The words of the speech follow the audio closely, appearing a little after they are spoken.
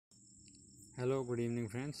Hello good evening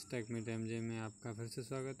friends, take meet MJ में आपका फिर से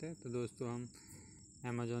स्वागत है। तो दोस्तों हम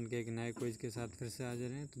अमेज़ॉन के एक नए क्विज़ के साथ फिर से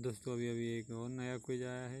हाजिर हैं। तो दोस्तों अभी एक और नया क्विज़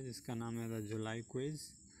आया है जिसका नाम है द जुलाई क्विज़।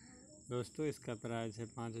 दोस्तों इसका प्राइस है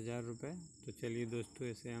 5000 रुपये। तो चलिए दोस्तों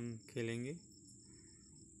इसे हम खेलेंगे,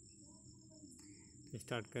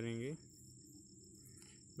 स्टार्ट करेंगे।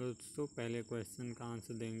 दोस्तों पहले क्वेश्चन का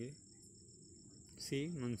आंसर देंगे सी,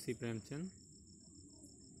 मुंशी प्रेमचंद।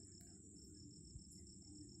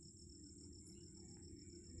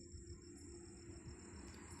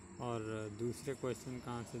 और दूसरे क्वेश्चन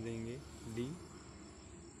का आंसर देंगे डी,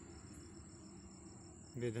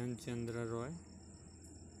 बिधन चंद्र रॉय।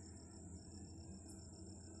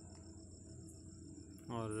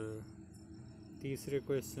 और तीसरे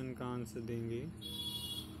क्वेश्चन का आंसर देंगे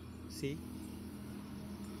सी,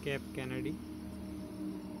 कैप कैनेडी।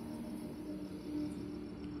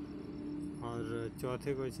 और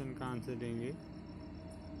चौथे क्वेश्चन का आंसर देंगे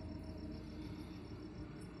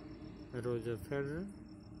रोजर फेडरर।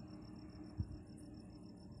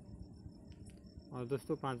 और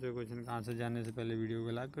दोस्तों पांचवें क्वेश्चन का आंसर जानने से पहले वीडियो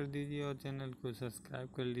को लाइक कर दीजिए और चैनल को सब्सक्राइब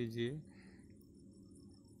कर लीजिए।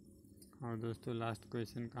 और दोस्तों लास्ट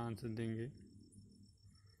क्वेश्चन का आंसर देंगे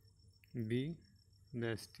बी,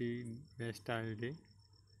 बेस्टाइल डे।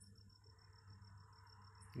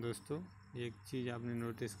 दोस्तों एक चीज़ आपने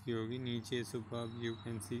नोटिस की होगी, नीचे सुपर्ब यू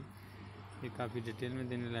कैन सी ये काफ़ी डिटेल में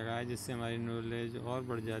देने लगा है, जिससे हमारी नॉलेज और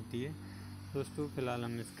बढ़ जाती है। दोस्तों फ़िलहाल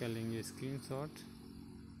हम इसका लेंगे स्क्रीनशॉट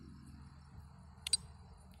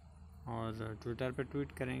और ट्विटर पर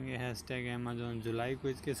ट्वीट करेंगे #Amazon जुलाई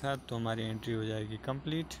क्विज़ के साथ, तो हमारी एंट्री हो जाएगी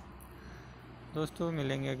कंप्लीट। दोस्तों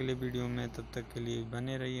मिलेंगे अगले वीडियो में, तब तक के लिए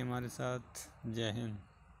बने रहिए हमारे साथ। जय हिंद।